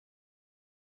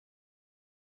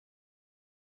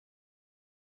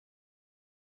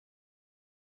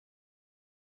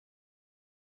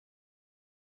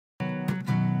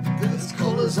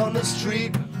colors on the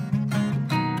street,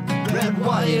 red,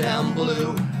 white, and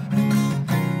blue.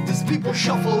 There's people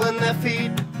shuffling their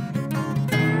feet,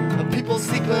 people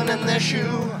sleeping in their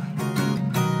shoe.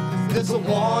 There's a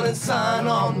warning sign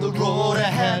on the road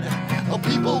ahead.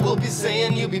 People will be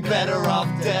saying you'll be better off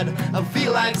dead. I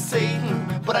feel like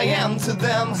Satan, but I am to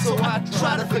them, so I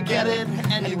try to forget it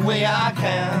any way I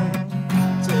can.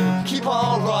 To keep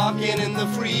on rocking in the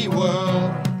free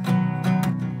world.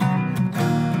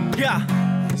 Yeah.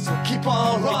 So keep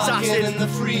on rocking in the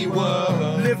free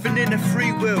world. Living in a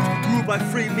free world, ruled by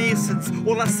Freemasons.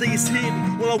 All I say is hate,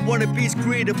 all I wanna be is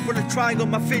greater. But a triangle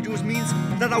on my figures means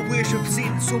that I worship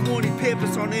Satan. So only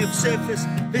purpose on Earth's surface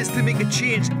is to make a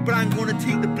change. But I'm gonna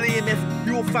take the blame if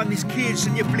your family's caged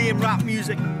and you blame rap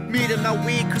music. Made in that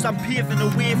way, cause I'm paving the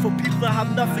way for people that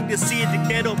have nothing to say to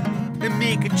get up and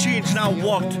make a change. Now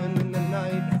what?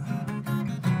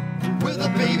 With a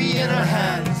baby in her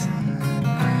hands,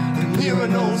 near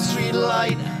an old street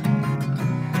light,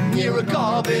 near a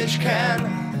garbage can.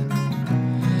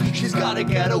 She's gotta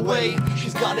get away,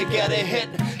 she's gotta get a hit.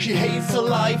 She hates her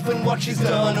life and what she's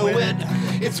done to it.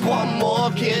 It's one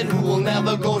more kid who will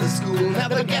never go to school,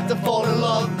 never get to fall in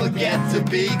love, but get to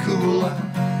be cool.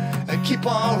 And keep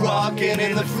on rocking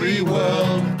in the free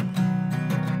world.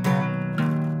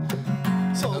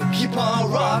 So keep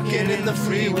on rocking in the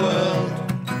free world.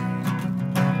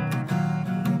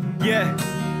 Yeah.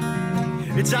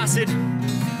 It's Acid,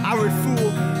 Arid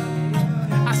Fool,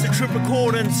 AciddTripp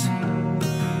Recordings,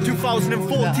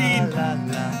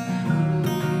 2014.